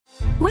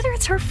Whether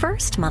it's her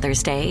first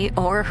Mother's Day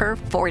or her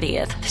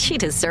 40th, she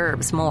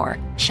deserves more.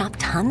 Shop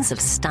tons of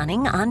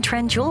stunning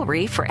on-trend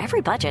jewelry for every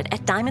budget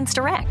at Diamonds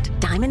Direct.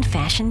 Diamond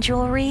fashion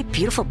jewelry,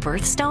 beautiful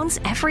birthstones,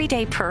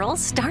 everyday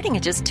pearls starting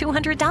at just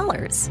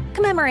 $200.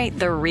 Commemorate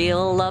the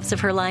real loves of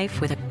her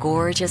life with a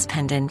gorgeous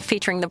pendant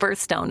featuring the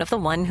birthstone of the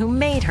one who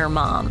made her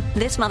mom.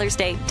 This Mother's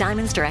Day,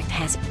 Diamonds Direct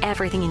has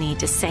everything you need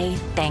to say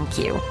thank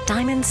you.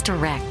 Diamonds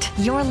Direct.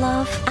 Your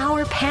love,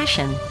 our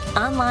passion.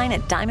 Online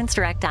at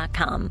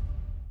diamondsdirect.com.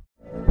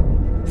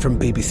 From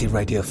BBC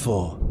Radio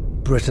 4,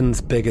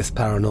 Britain's biggest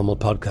paranormal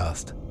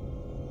podcast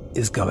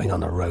is going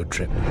on a road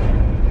trip.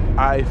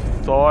 I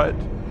thought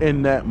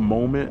in that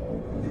moment,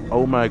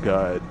 oh my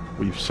God,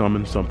 we've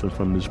summoned something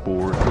from this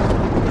board.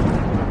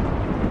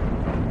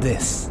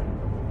 This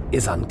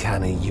is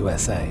Uncanny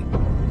USA.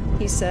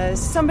 He says,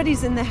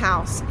 somebody's in the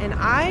house, and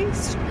I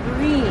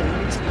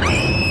screamed.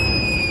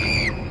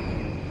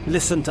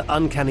 Listen to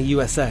Uncanny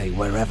USA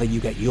wherever you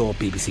get your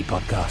BBC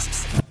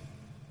podcasts,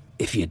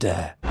 if you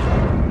dare.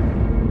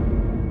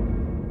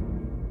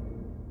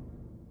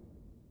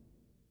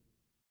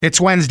 It's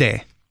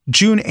Wednesday,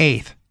 June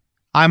 8th.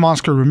 I'm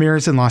Oscar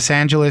Ramirez in Los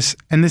Angeles,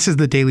 and this is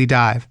The Daily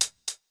Dive.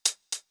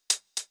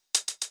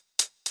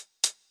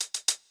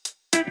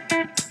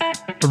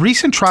 A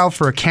recent trial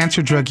for a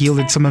cancer drug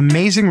yielded some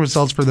amazing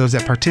results for those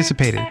that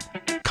participated.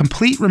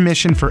 Complete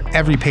remission for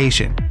every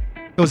patient.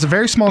 It was a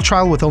very small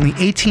trial with only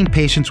 18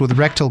 patients with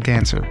rectal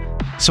cancer,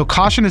 so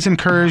caution is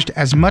encouraged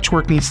as much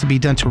work needs to be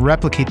done to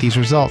replicate these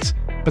results.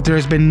 But there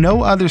has been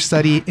no other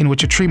study in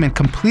which a treatment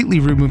completely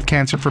removed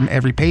cancer from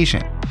every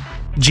patient.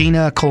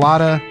 Gina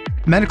Kolata,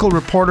 medical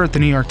reporter at the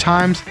New York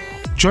Times,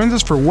 joins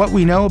us for what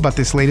we know about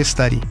this latest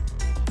study.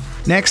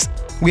 Next,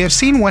 we have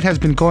seen what has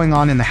been going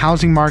on in the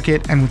housing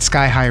market and with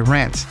sky-high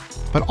rents.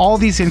 But all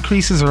these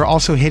increases are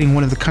also hitting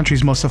one of the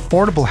country's most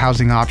affordable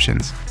housing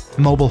options,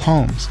 mobile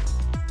homes.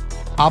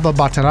 Abha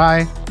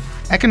Bhattarai,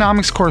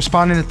 economics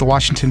correspondent at The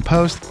Washington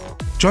Post,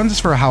 joins us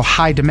for how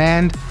high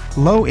demand,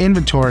 low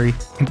inventory,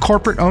 and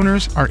corporate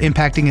owners are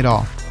impacting it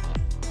all.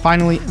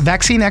 Finally,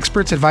 vaccine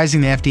experts advising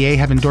the FDA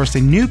have endorsed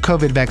a new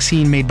COVID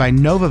vaccine made by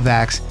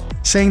Novavax,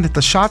 saying that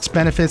the shot's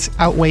benefits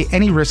outweigh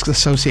any risks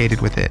associated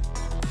with it.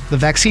 The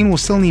vaccine will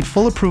still need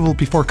full approval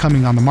before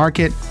coming on the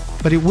market,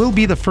 but it will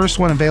be the first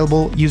one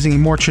available using a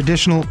more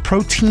traditional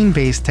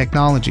protein-based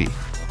technology.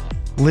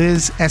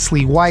 Liz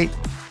Essley Whyte,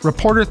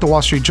 reporter at The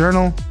Wall Street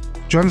Journal,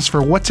 joins us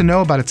for what to know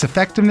about its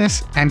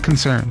effectiveness and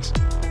concerns.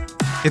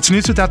 It's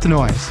news without the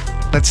noise.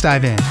 Let's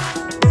dive in.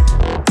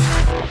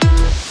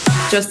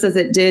 Just as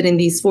it did in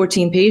these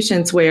 14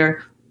 patients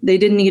where they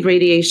didn't need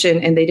radiation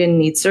and they didn't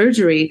need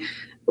surgery,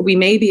 we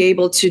may be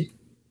able to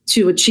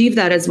achieve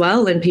that as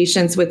well in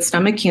patients with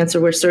stomach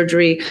cancer where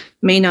surgery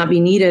may not be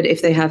needed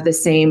if they have the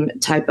same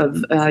type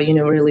of,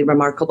 really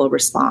remarkable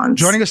response.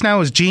 Joining us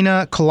now is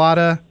Gina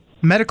Kolata,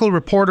 medical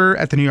reporter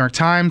at the New York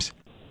Times.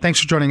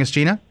 Thanks for joining us,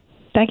 Gina.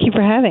 Thank you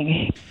for having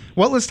me.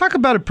 Well, let's talk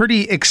about a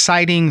pretty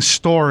exciting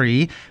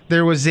story.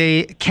 There was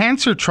a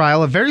cancer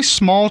trial, a very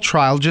small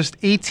trial, just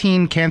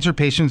 18 cancer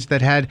patients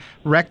that had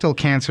rectal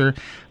cancer,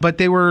 but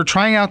they were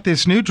trying out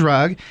this new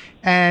drug,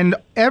 and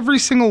every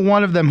single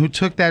one of them who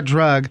took that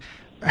drug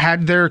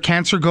had their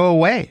cancer go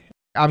away.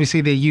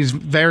 Obviously, they used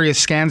various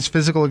scans,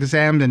 physical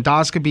exams,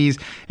 endoscopies,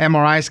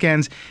 MRI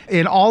scans.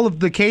 In all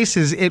of the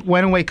cases, it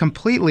went away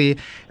completely.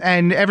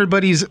 And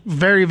everybody's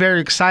very, very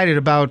excited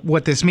about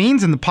what this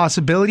means and the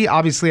possibility.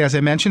 Obviously, as I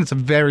mentioned, it's a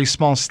very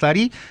small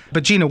study.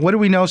 But Gina, what do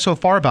we know so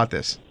far about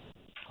this?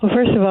 Well,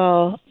 first of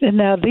all,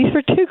 now these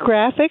were too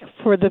graphic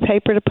for the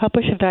paper to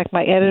publish. In fact,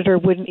 my editor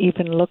wouldn't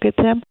even look at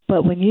them.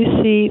 But when you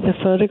see the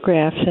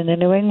photographs in the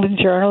New England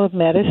Journal of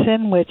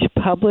Medicine, which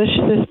published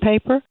this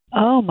paper,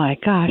 oh my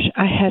gosh,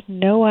 I had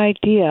no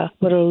idea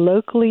what a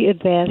locally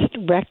advanced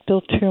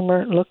rectal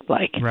tumor looked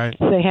like. Right.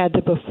 They had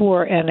the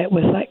before, and it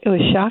was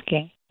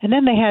shocking. And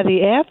then they had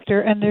the after,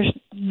 and there's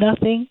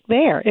nothing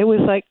there. It was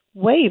like,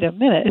 wait a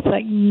minute, it's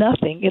like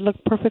nothing. It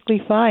looked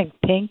perfectly fine,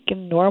 pink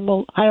and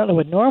normal. I don't know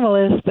what normal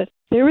is, but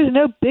there was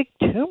no big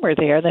tumor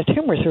there. And the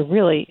tumors were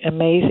really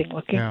amazing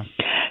looking. Yeah.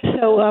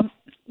 So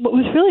what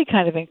was really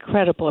kind of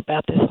incredible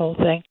about this whole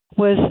thing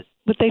was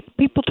what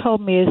people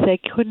told me is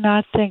they could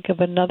not think of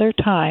another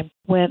time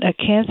when a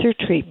cancer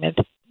treatment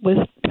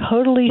was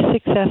totally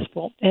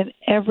successful in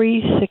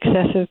every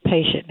successive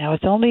patient. Now,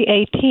 it's only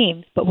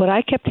 18, but what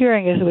I kept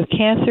hearing is with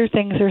cancer,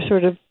 things are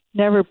sort of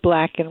never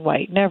black and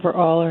white, never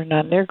all or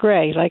none. They're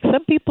gray. Like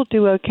some people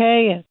do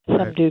okay and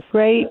some do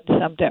great,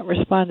 some don't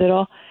respond at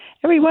all.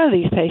 Every one of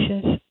these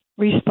patients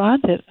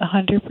responded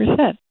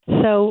 100%.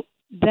 So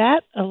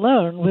that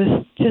alone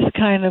was just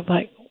kind of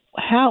like,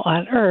 how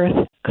on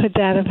earth could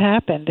that have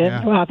happened?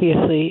 And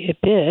obviously it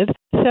did.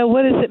 So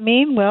what does it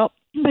mean? Well,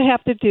 they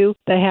have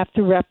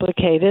to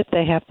replicate it.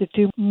 They have to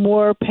do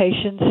more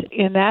patients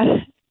in that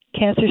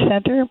cancer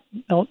center,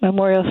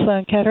 Memorial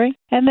Sloan Kettering,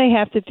 and they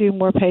have to do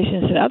more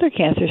patients in other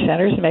cancer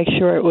centers to make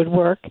sure it would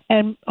work,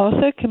 and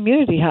also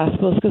community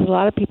hospitals, because a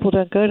lot of people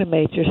don't go to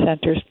major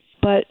centers.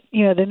 But,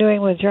 the New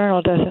England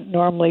Journal doesn't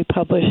normally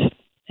publish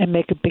and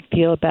make a big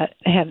deal about,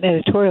 I had an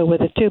editorial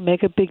with it too,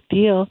 make a big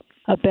deal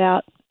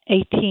about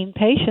 18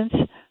 patients,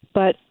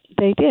 but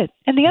they did.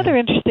 And the other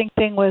interesting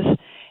thing was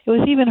it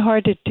was even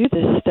hard to do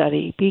this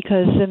study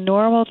because the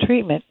normal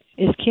treatment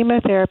is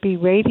chemotherapy,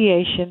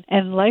 radiation,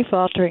 and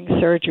life-altering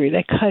surgery.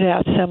 They cut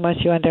out so much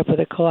you end up with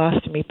a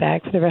colostomy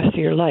bag for the rest of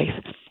your life.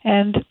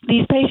 And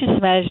these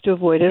patients managed to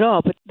avoid it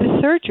all. But the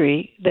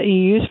surgery that you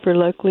use for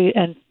locally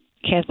and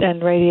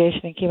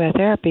radiation and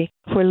chemotherapy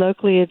for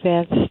locally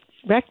advanced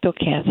rectal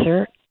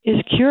cancer is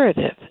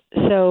curative.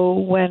 So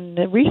when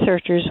the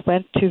researchers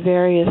went to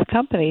various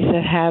companies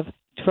that have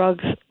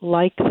drugs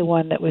like the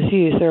one that was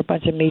used, there are a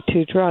bunch of Me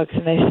Too drugs,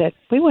 and they said,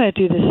 we want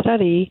to do this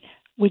study,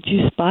 would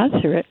you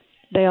sponsor it?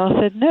 They all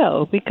said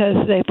no, because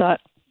they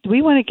thought, do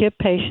we want to give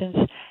patients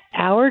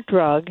our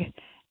drug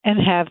and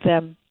have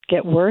them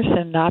get worse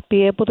and not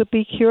be able to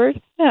be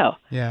cured? No.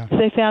 Yeah. So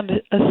they found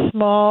a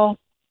small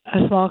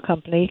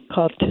company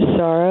called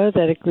Tesaro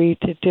that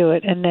agreed to do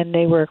it, and then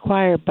they were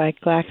acquired by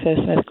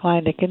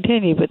GlaxoSmithKline to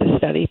continue with the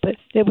study. But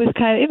it was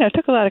kind of, it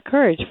took a lot of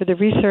courage for the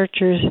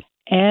researchers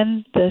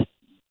and the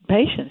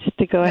patients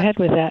to go ahead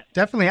with that.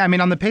 Definitely. I mean,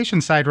 on the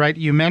patient side, right,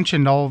 you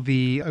mentioned all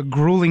the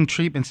grueling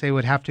treatments they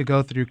would have to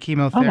go through,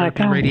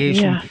 chemotherapy,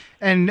 radiation. Yeah.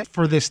 And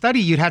for this study,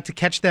 you'd have to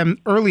catch them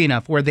early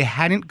enough where they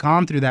hadn't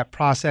gone through that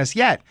process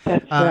yet.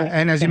 That's right.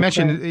 And as you That's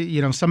mentioned,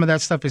 right. Some of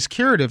that stuff is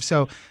curative.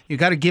 So you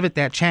got to give it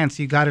that chance.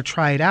 You got to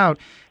try it out.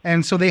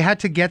 And so they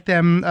had to get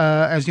them,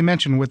 as you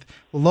mentioned, with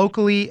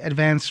locally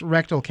advanced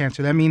rectal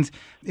cancer. That means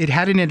it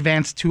hadn't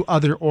advanced to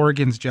other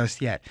organs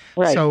just yet.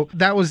 Right. So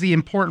that was the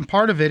important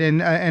part of it.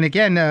 And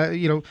again,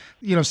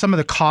 some of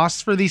the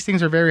costs for these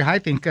things are very high. I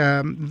think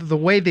the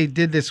way they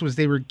did this was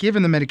they were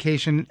given the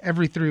medication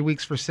every 3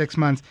 weeks for 6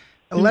 months.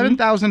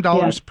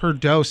 $11,000 per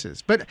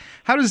doses. But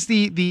how does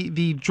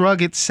the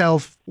drug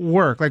itself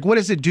work? Like, what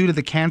does it do to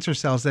the cancer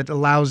cells that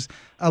allows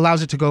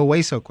it to go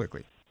away so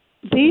quickly?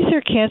 These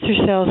are cancer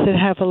cells that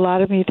have a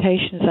lot of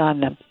mutations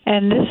on them.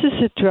 And this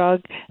is a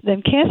drug,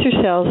 then cancer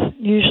cells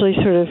usually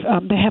sort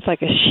of, they have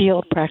like a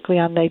shield practically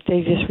on, they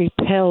just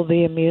repel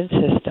the immune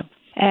system.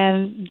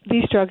 And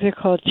these drugs are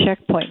called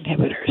checkpoint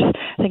inhibitors.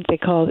 I think they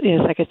call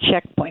it like a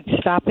checkpoint,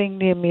 stopping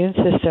the immune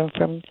system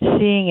from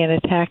seeing and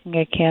attacking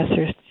a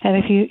cancer. And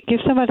if you give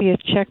somebody a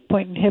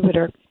checkpoint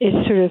inhibitor,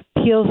 it sort of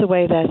peels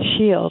away that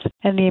shield,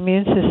 and the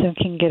immune system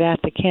can get at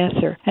the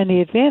cancer. And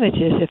the advantage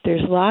is if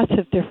there's lots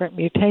of different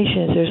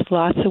mutations, there's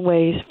lots of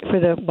ways for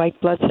the white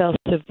blood cells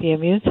of the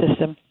immune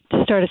system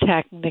to start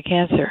attacking the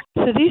cancer.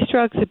 So these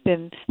drugs have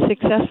been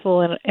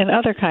successful in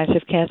other kinds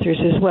of cancers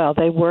as well.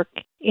 They work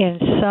in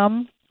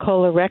some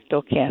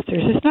colorectal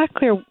cancers. It's not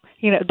clear,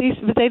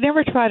 they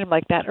never tried them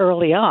like that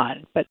early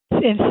on, but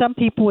in some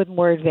people with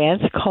more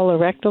advanced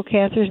colorectal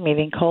cancers,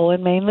 meaning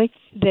colon mainly,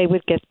 they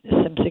would get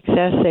some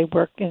success. They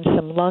work in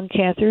some lung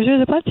cancers.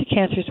 There's a bunch of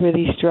cancers where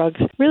these drugs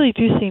really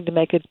do seem to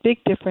make a big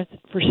difference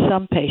for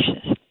some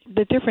patients.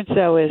 The difference,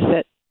 though, is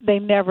that they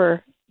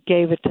never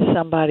gave it to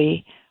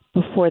somebody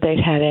before they'd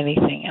had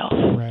anything else.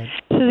 Right.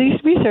 So these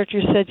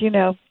researchers said,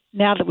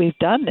 now that we've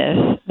done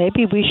this,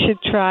 maybe we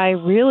should try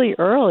really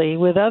early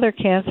with other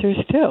cancers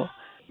too.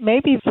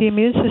 Maybe the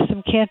immune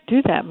system can't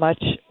do that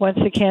much once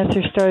the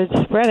cancer started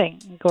spreading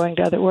and going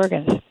to other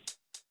organs.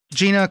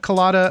 Gina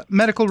Kolata,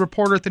 medical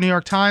reporter at the New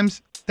York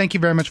Times, thank you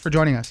very much for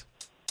joining us.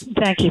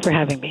 Thank you for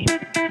having me.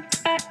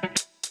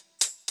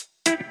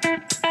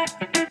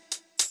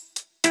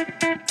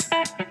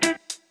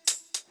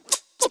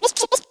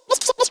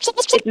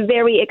 It's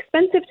very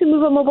expensive to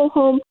move a mobile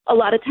home. A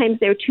lot of times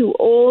they're too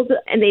old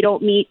and they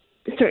don't meet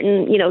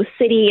certain,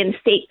 city and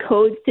state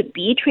codes to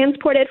be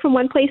transported from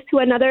one place to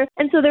another.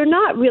 And so they're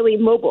not really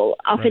mobile.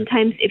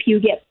 Oftentimes, if you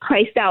get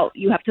priced out,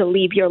 you have to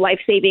leave your life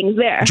savings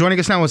there. Joining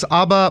us now is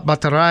Abha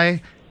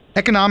Bhattarai,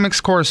 economics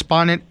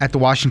correspondent at The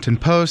Washington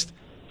Post.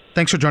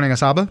 Thanks for joining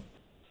us, Abha.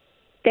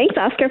 Thanks,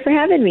 Oscar, for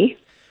having me.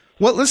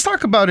 Well, let's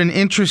talk about an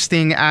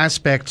interesting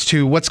aspect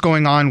to what's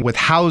going on with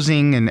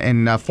housing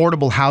and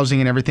affordable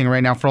housing and everything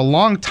right now. For a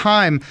long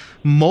time,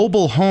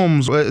 mobile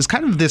homes is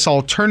kind of this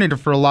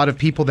alternative for a lot of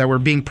people that were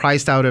being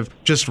priced out of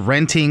just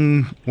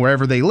renting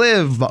wherever they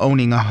live,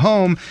 owning a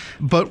home.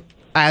 But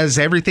as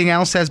everything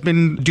else has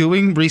been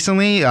doing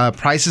recently,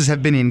 prices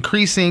have been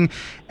increasing.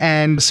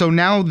 And so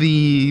now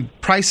the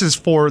prices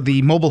for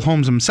the mobile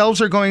homes themselves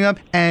are going up,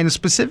 and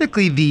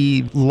specifically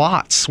the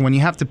lots, when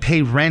you have to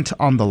pay rent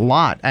on the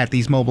lot at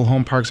these mobile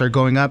home parks, are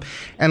going up.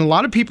 And a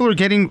lot of people are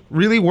getting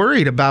really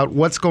worried about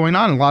what's going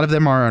on. A lot of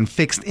them are on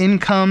fixed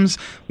incomes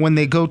when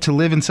they go to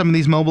live in some of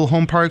these mobile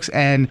home parks.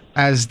 And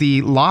as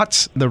the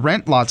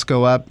rent lots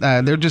go up,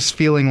 they're just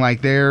feeling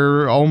like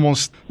they're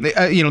almost,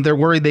 they're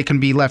worried they can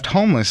be left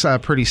homeless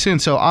pretty soon.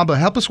 So Abha,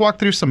 help us walk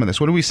through some of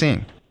this. What are we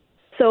seeing?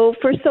 so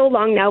for so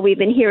long now, we've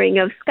been hearing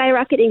of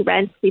skyrocketing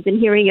rents. We've been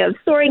hearing of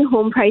soaring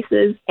home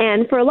prices.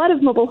 And for a lot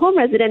of mobile home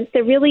residents,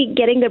 they're really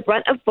getting the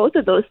brunt of both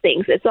of those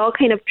things. It's all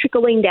kind of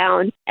trickling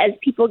down as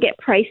people get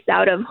priced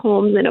out of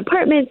homes and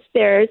apartments.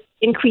 There's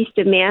increased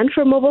demand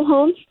for mobile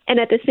homes. And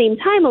at the same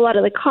time, a lot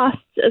of the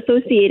costs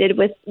associated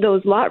with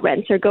those lot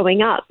rents are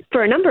going up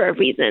for a number of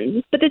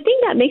reasons. But the thing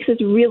that makes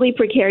this really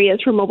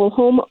precarious for mobile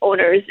home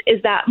owners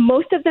is that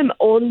most of them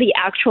own the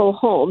actual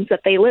homes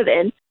that they live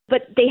in,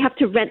 but they have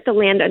to rent the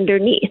land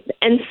underneath.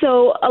 And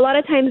so a lot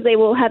of times they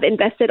will have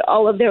invested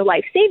all of their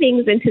life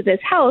savings into this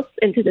house,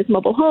 into this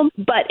mobile home.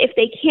 But if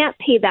they can't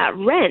pay that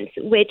rent,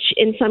 which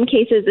in some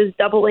cases is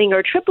doubling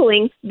or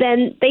tripling,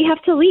 then they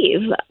have to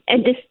leave.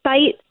 And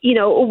despite,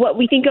 what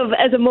we think of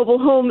as a mobile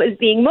home as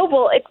being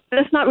mobile,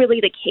 that's not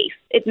really the case.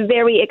 It's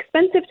very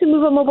expensive to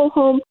move a mobile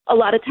home. A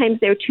lot of times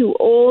they're too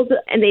old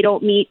and they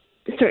don't meet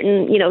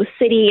certain,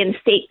 city and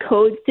state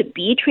codes to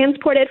be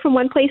transported from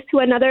one place to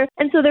another.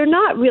 And so they're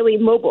not really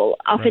mobile.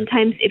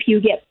 Oftentimes, if you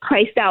get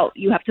priced out,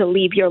 you have to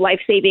leave your life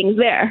savings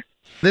there.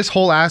 This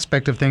whole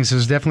aspect of things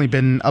has definitely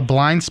been a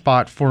blind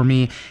spot for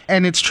me.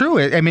 And it's true.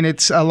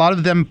 It's a lot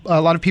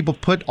of people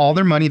put all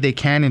their money they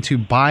can into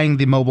buying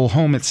the mobile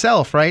home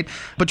itself, right?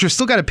 But you're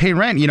still got to pay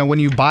rent. When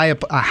you buy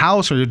a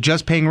house or you're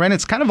just paying rent,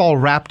 it's kind of all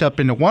wrapped up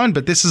into one.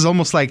 But this is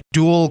almost like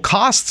dual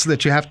costs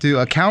that you have to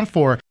account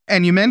for.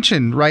 And you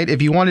mentioned, right,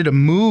 if you wanted to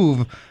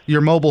move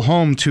your mobile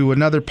home to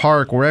another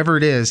park, wherever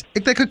it is,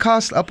 that could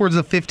cost upwards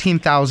of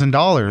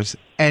 $15,000.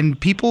 And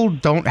people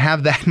don't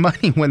have that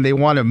money when they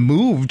want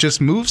to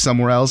just move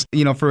somewhere else,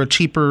 for a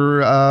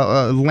cheaper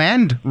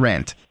land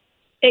rent.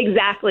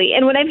 Exactly.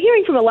 And what I'm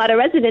hearing from a lot of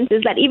residents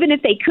is that even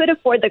if they could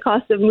afford the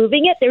cost of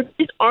moving it, there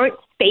just aren't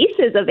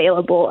spaces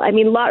available.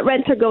 Lot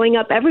rents are going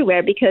up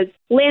everywhere because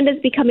land is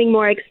becoming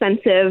more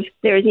expensive.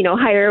 There's,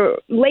 higher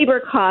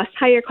labor costs,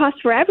 higher costs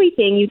for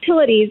everything,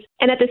 utilities.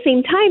 And at the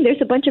same time,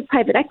 there's a bunch of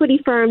private equity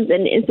firms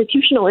and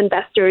institutional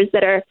investors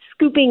that are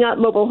scooping up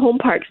mobile home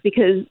parks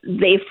because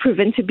they've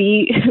proven to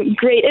be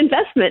great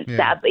investments,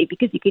 sadly,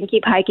 because you can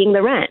keep hiking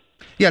the rent.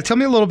 Yeah, tell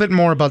me a little bit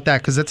more about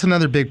that, because that's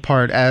another big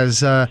part.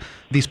 As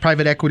these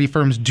private equity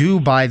firms do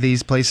buy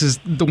these places,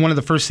 one of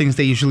the first things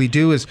they usually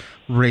do is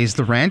raise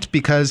the rent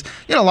because,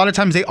 a lot of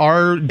times they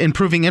are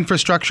improving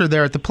infrastructure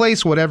there at the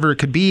place, whatever it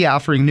could be,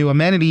 offering new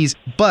amenities.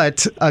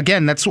 But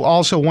again, that's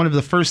also one of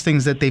the first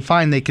things that they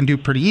find they can do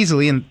pretty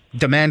easily, and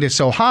demand is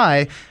so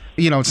high,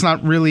 it's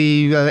not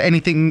really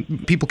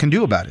anything people can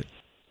do about it.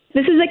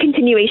 This is a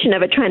continuation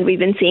of a trend we've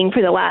been seeing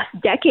for the last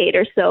decade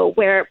or so,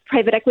 where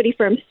private equity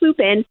firms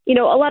swoop in.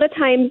 A lot of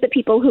times the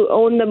people who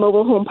own the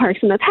mobile home parks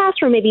in the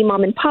past were maybe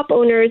mom and pop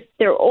owners.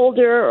 They're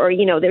older, or,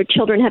 their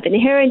children have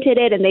inherited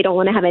it and they don't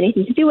want to have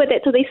anything to do with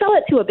it. So they sell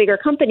it to a bigger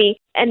company,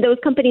 and those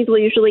companies will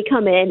usually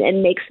come in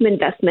and make some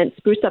investments,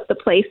 spruce up the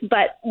place.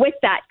 But with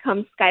that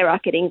comes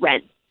skyrocketing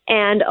rent.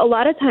 And a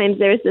lot of times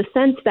there's the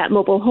sense that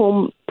mobile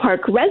home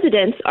park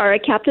residents are a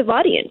captive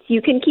audience.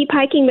 You can keep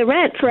hiking the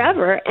rent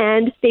forever,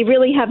 and they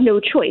really have no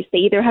choice. They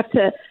either have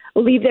to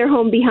leave their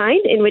home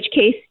behind, in which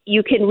case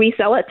you can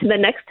resell it to the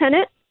next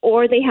tenant,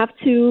 or they have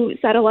to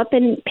settle up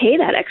and pay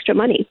that extra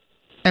money.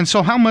 And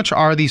so how much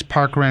are these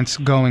park rents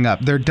going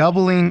up? They're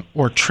doubling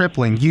or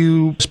tripling.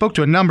 You spoke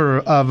to a number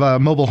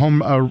of mobile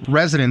home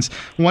residents,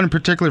 one in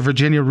particular,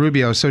 Virginia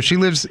Rubio. So she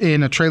lives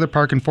in a trailer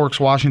park in Forks,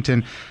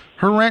 Washington.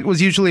 Her rent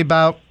was usually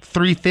about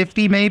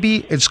 $350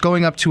 maybe. It's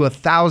going up to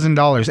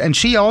 $1,000. And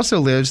she also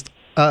lives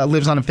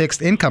on a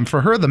fixed income.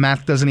 For her, the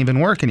math doesn't even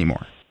work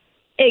anymore.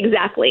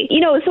 Exactly.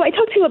 So I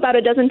talked to about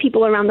a dozen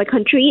people around the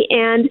country,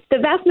 and the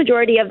vast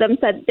majority of them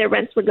said their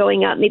rents were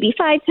going up maybe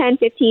 5, 10,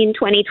 15,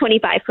 20,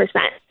 25%.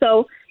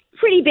 So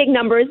pretty big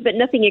numbers, but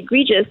nothing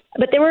egregious.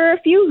 But there were a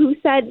few who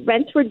said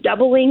rents were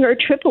doubling or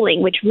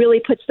tripling, which really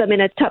puts them in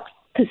a tough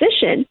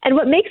position. And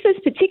what makes this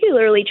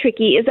particularly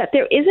tricky is that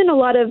there isn't a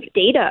lot of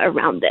data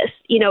around this.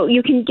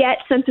 You can get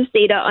census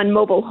data on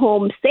mobile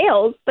home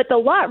sales, but the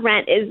lot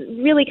rent is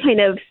really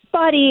kind of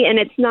spotty and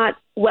it's not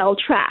well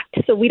tracked.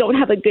 So we don't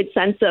have a good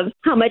sense of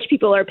how much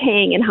people are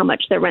paying and how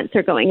much their rents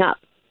are going up.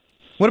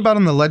 What about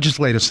on the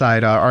legislative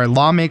side? Are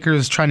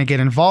lawmakers trying to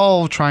get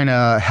involved, trying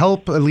to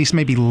help at least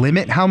maybe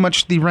limit how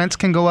much the rents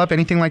can go up?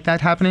 Anything like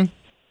that happening?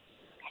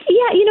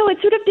 Yeah, it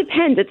sort of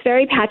depends. It's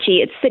very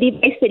patchy. It's city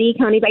by city,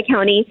 county by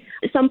county.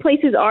 Some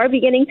places are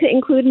beginning to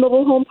include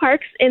mobile home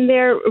parks in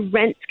their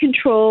rent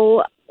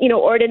control,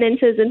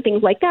 ordinances and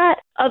things like that.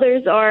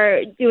 Others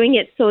are doing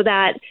it so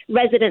that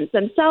residents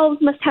themselves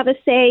must have a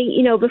say.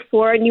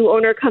 Before a new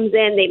owner comes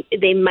in,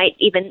 they might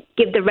even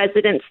give the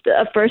residents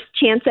a first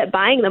chance at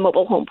buying the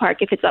mobile home park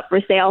if it's up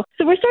for sale.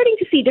 So we're starting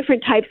to see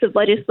different types of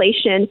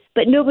legislation,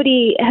 but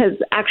nobody has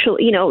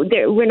actually,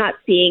 we're not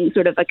seeing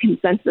sort of a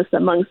consensus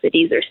among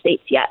cities or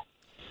states yet.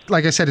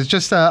 Like I said, it's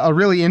just a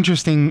really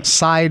interesting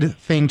side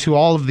thing to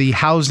all of the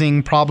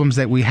housing problems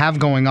that we have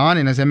going on.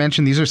 And as I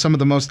mentioned, these are some of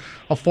the most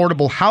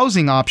affordable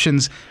housing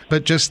options,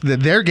 but just that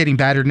they're getting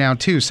battered now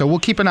too. So we'll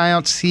keep an eye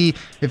out, see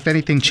if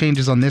anything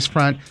changes on this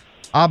front.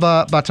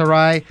 Abha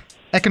Bhattarai,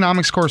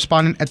 economics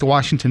correspondent at the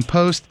Washington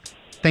Post.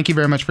 Thank you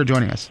very much for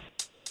joining us.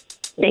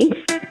 Thanks.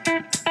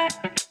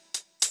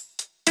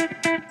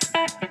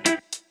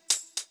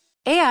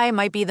 AI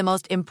might be the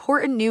most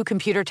important new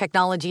computer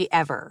technology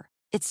ever.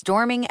 It's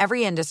storming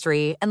every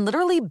industry, and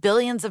literally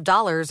billions of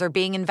dollars are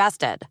being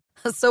invested.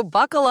 So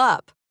buckle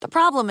up. The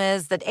problem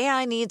is that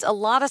AI needs a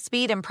lot of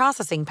speed and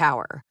processing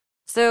power.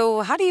 So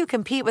how do you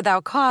compete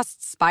without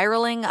costs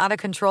spiraling out of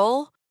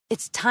control?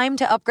 It's time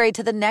to upgrade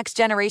to the next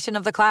generation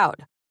of the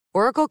cloud,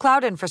 Oracle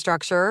Cloud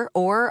Infrastructure,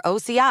 or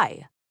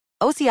OCI.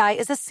 OCI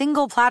is a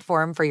single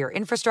platform for your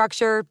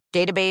infrastructure,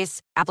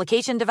 database,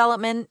 application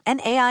development, and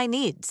AI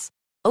needs.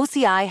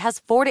 OCI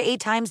has 4 to 8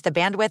 times the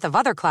bandwidth of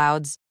other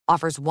clouds,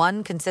 offers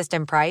one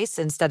consistent price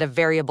instead of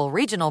variable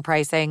regional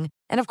pricing,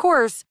 and of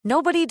course,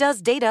 nobody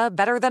does data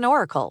better than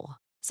Oracle.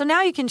 So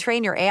now you can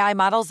train your AI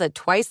models at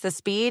twice the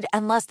speed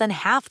and less than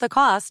half the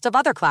cost of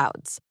other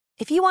clouds.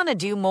 If you want to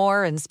do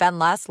more and spend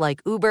less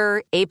like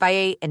Uber,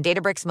 8x8, and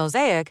Databricks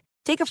Mosaic,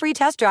 take a free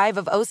test drive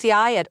of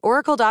OCI at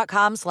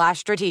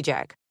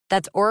oracle.com/strategic.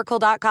 That's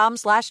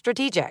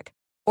oracle.com/strategic.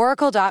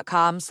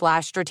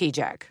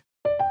 oracle.com/strategic.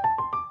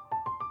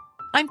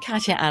 I'm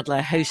Katya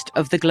Adler, host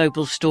of The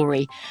Global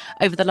Story.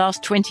 Over the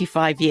last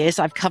 25 years,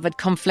 I've covered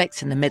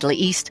conflicts in the Middle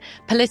East,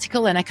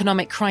 political and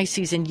economic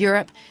crises in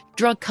Europe,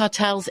 drug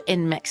cartels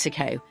in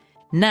Mexico.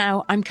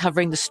 Now I'm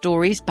covering the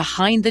stories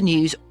behind the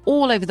news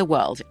all over the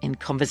world in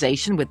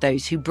conversation with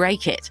those who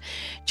break it.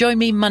 Join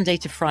me Monday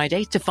to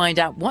Friday to find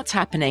out what's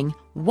happening,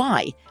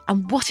 why,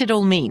 and what it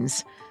all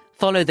means.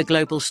 Follow The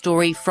Global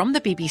Story from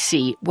the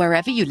BBC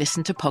wherever you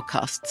listen to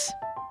podcasts.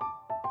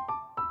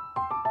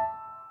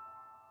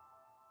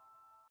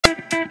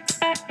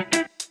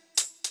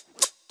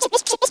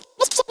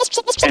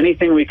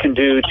 Anything we can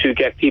do to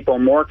get people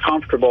more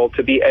comfortable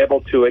to be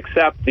able to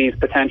accept these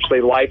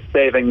potentially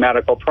life-saving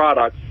medical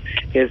products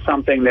is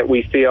something that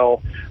we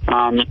feel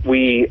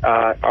we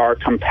are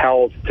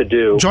compelled to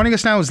do. Joining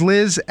us now is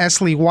Liz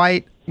Essley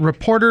Whyte,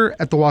 reporter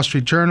at the Wall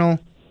Street Journal.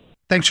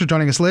 Thanks for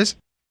joining us, Liz.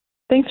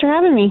 Thanks for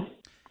having me.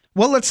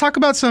 Well, let's talk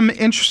about some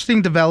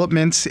interesting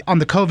developments on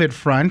the COVID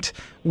front.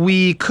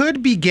 We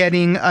could be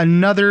getting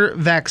another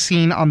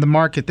vaccine on the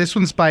market. This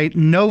one's by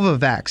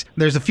Novavax.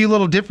 There's a few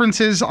little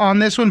differences on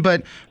this one,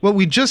 but what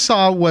we just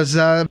saw was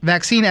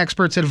vaccine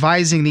experts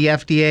advising the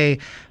FDA,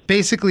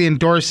 basically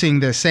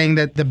endorsing this, saying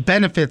that the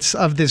benefits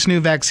of this new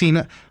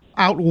vaccine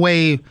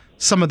outweigh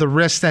some of the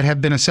risks that have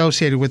been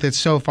associated with it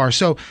so far.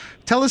 So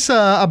tell us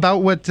about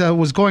what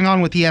was going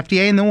on with the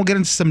FDA, and then we'll get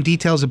into some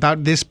details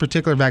about this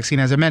particular vaccine.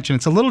 As I mentioned,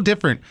 it's a little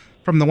different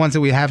from the ones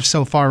that we have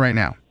so far right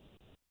now.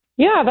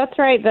 Yeah, that's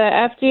right. The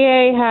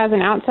FDA has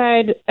an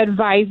outside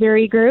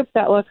advisory group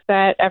that looks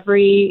at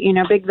every,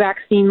 big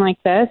vaccine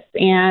like this.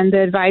 And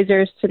the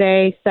advisors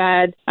today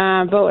said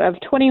vote of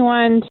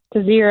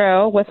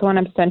 21-0 with one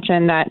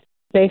abstention that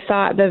they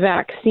thought the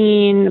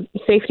vaccine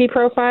safety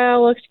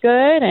profile looked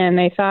good, and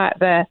they thought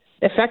the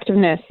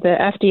effectiveness, the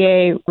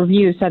FDA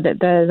review said that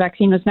the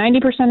vaccine was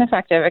 90%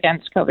 effective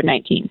against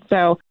COVID-19.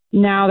 So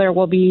now there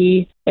will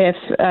be, if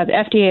the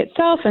FDA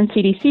itself and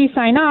CDC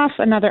sign off,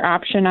 another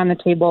option on the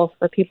table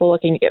for people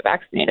looking to get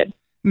vaccinated.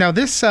 Now,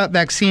 this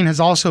vaccine has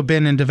also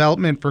been in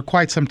development for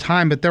quite some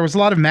time, but there was a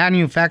lot of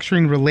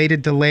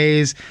manufacturing-related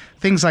delays,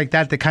 things like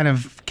that kind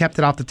of kept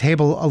it off the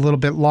table a little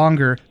bit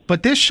longer.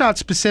 But this shot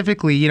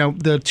specifically,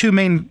 the two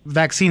main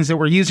vaccines that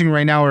we're using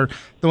right now are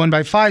the one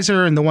by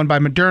Pfizer and the one by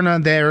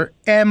Moderna. They're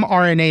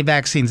mRNA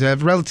vaccines. They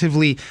have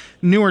relatively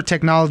newer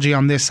technology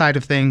on this side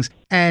of things.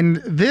 And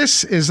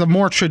this is a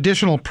more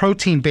traditional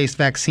protein-based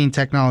vaccine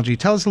technology.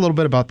 Tell us a little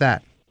bit about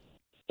that.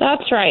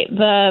 That's right.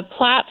 The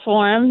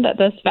platform that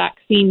this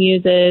vaccine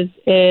uses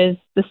is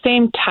the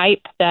same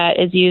type that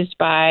is used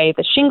by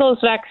the shingles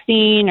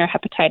vaccine or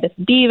hepatitis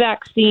B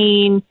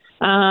vaccine,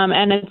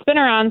 and it's been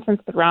around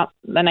since around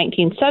the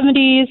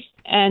 1970s.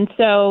 And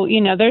so,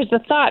 there's the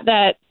thought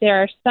that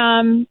there are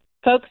some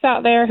folks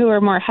out there who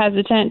are more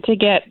hesitant to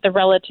get the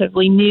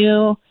relatively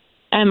new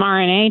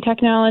mRNA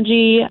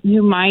technology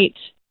who might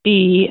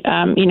be,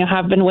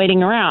 have been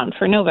waiting around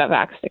for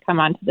Novavax to come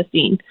onto the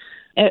scene.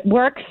 It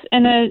works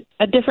in a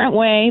different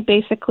way.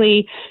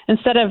 Basically,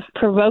 instead of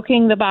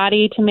provoking the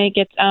body to make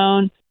its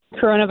own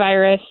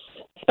coronavirus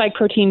spike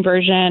protein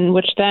version,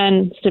 which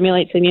then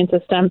stimulates the immune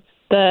system,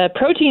 the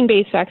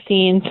protein-based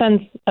vaccine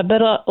sends a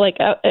bit of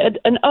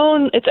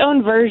its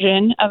own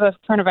version of a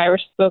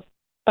coronavirus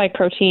spike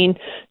protein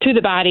to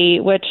the body,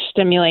 which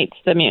stimulates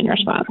the immune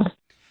response.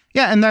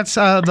 Yeah, and that's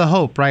the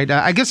hope, right?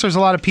 I guess there's a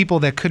lot of people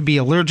that could be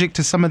allergic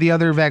to some of the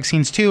other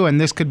vaccines too,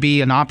 and this could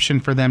be an option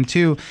for them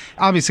too.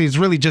 Obviously, it's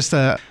really just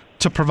to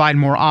provide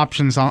more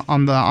options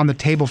on the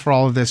table for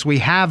all of this. We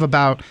have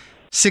about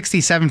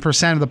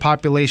 67% of the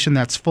population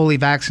that's fully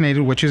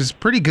vaccinated, which is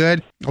pretty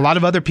good. A lot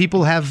of other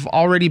people have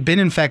already been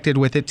infected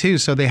with it too,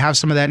 so they have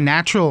some of that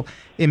natural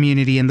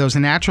immunity and those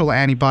natural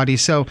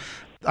antibodies. So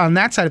on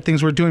that side of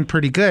things, we're doing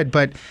pretty good.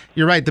 But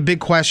you're right, the big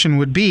question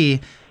would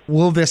be,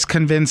 will this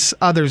convince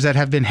others that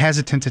have been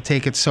hesitant to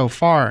take it so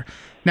far?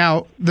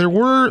 Now, there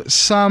were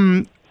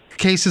some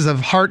cases of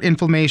heart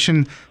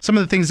inflammation, some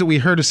of the things that we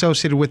heard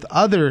associated with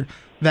other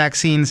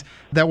vaccines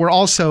that were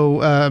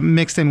also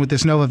mixed in with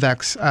this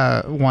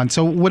Novavax one.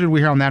 So what did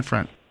we hear on that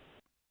front?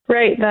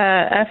 Right.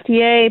 The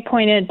FDA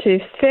pointed to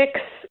 6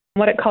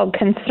 what it called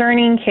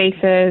concerning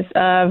cases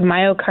of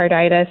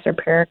myocarditis or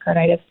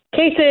pericarditis,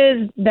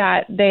 cases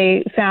that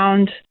they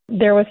found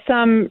there was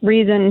some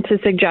reason to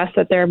suggest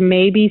that there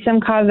may be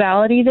some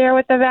causality there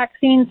with the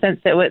vaccine,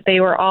 since they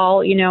were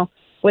all,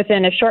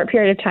 within a short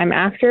period of time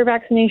after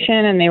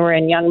vaccination, and they were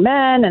in young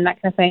men and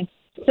that kind of thing.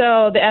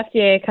 So the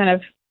FDA kind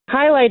of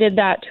highlighted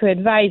that to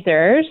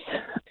advisors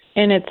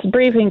in its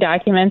briefing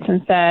documents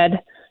and said,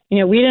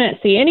 we didn't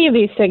see any of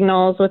these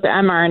signals with the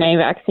mRNA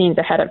vaccines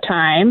ahead of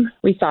time.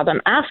 We saw them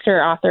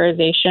after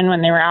authorization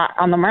when they were out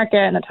on the market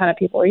and a ton of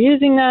people were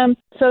using them.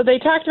 So they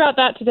talked about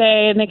that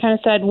today, and they kind of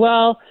said,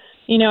 well,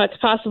 it's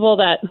possible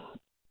that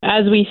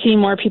as we see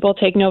more people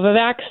take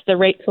Novavax, the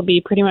rates will be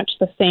pretty much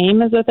the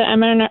same as with the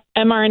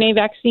mRNA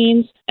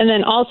vaccines. And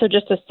then also,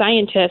 just as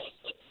scientists,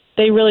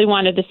 they really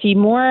wanted to see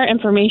more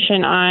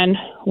information on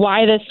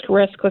why this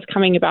risk was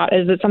coming about.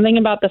 Is it something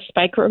about the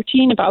spike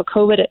protein, about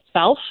COVID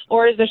itself,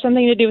 or is there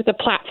something to do with the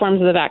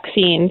platforms of the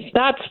vaccines?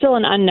 That's still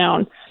an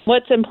unknown.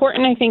 What's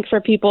important, I think, for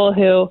people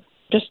who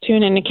just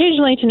tune in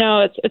occasionally to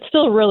know, it's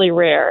still really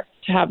rare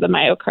to have the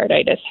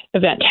myocarditis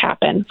event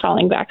happen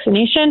following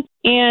vaccination.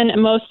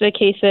 And most of the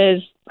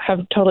cases have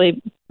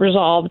totally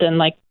resolved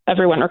and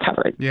everyone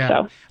recovered.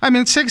 Yeah.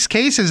 So 6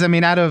 cases,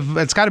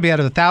 it's got to be out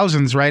of the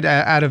thousands, right?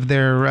 Out of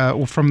their,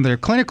 from their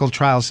clinical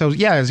trials. So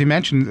yeah, as you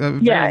mentioned,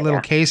 very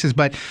little cases,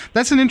 but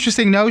that's an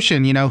interesting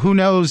notion. Who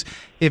knows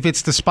if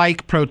it's the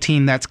spike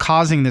protein that's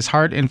causing this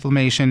heart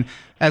inflammation.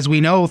 As we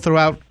know,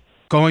 throughout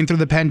going through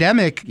the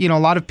pandemic, a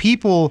lot of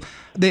people,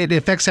 it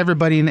affects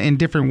everybody in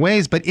different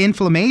ways, but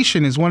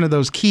inflammation is one of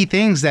those key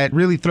things that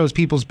really throws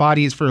people's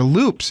bodies for a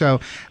loop. So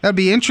that'd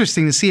be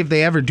interesting to see if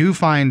they ever do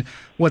find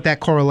what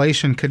that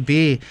correlation could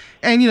be.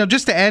 And,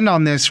 just to end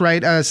on this,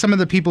 right, some of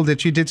the people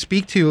that you did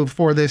speak to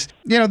for this,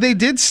 they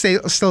did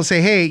still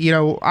say, hey,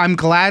 I'm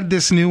glad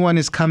this new one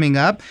is coming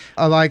up.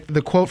 I like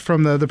the quote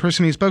from the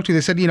person you spoke to.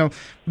 They said,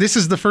 this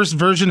is the first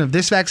version of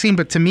this vaccine,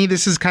 but to me,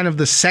 this is kind of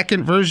the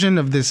second version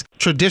of this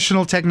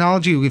traditional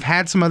technology. We've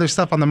had some other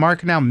stuff on the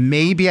market now.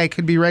 Maybe I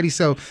could be ready.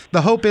 So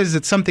the hope is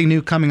that something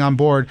new coming on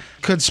board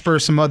could spur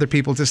some other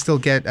people to still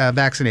get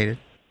vaccinated.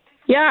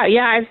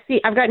 Yeah.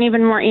 I've gotten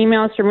even more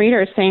emails from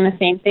readers saying the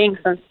same thing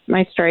since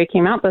my story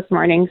came out this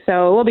morning.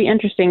 So it will be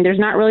interesting. There's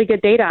not really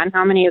good data on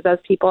how many of those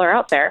people are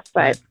out there,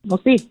 but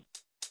we'll see.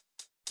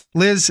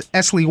 Liz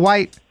Essley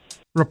Whyte,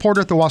 reporter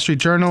at the Wall Street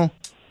Journal.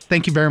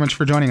 Thank you very much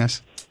for joining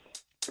us.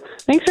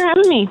 Thanks for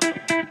having me.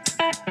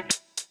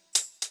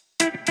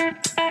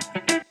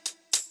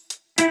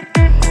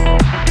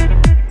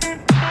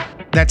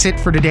 That's it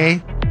for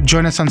today.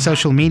 Join us on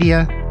social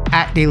media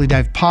at Daily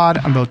Dive Pod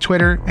on both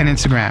Twitter and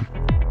Instagram.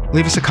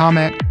 Leave us a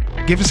comment,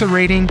 give us a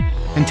rating,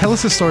 and tell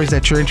us the stories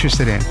that you're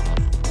interested in.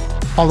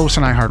 Follow us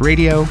on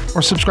iHeartRadio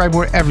or subscribe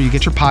wherever you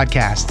get your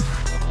podcast.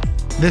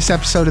 This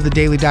episode of The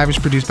Daily Dive is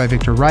produced by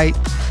Victor Wright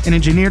and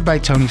engineered by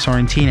Tony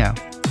Sorrentino.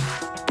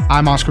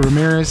 I'm Oscar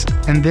Ramirez,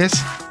 and this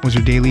was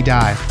your Daily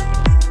Dive.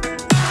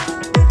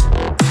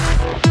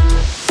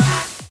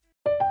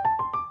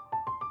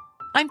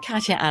 I'm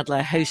Katya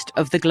Adler, host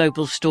of The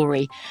Global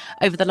Story.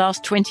 Over the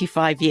last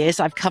 25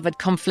 years, I've covered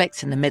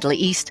conflicts in the Middle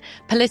East,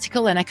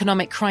 political and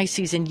economic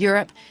crises in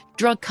Europe,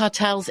 drug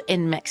cartels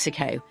in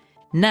Mexico.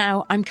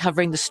 Now I'm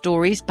covering the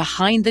stories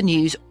behind the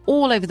news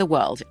all over the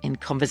world in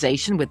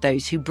conversation with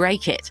those who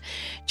break it.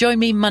 Join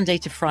me Monday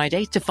to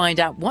Friday to find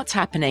out what's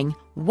happening,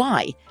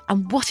 why,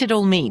 and what it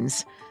all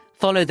means.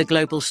 Follow The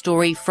Global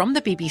Story from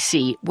the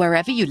BBC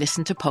wherever you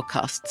listen to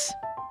podcasts.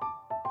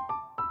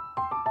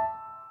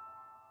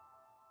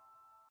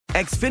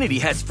 Xfinity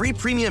has free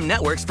premium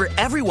networks for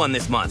everyone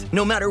this month,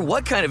 no matter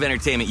what kind of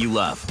entertainment you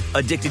love.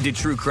 Addicted to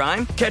true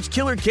crime? Catch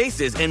killer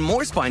cases and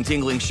more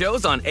spine-tingling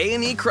shows on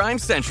A&E Crime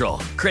Central.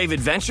 Crave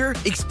adventure?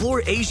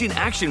 Explore Asian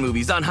action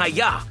movies on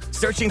Hi-Ya.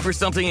 Searching for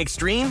something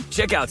extreme?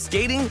 Check out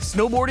skating,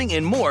 snowboarding,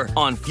 and more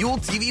on Fuel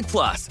TV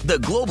Plus, the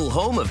global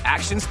home of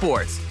action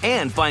sports.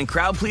 And find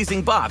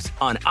crowd-pleasing bops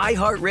on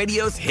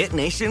iHeartRadio's Hit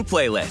Nation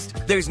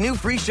playlist. There's new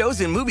free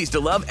shows and movies to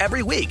love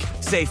every week.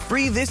 Say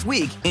free this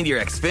week in your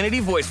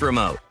Xfinity voice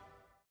remote.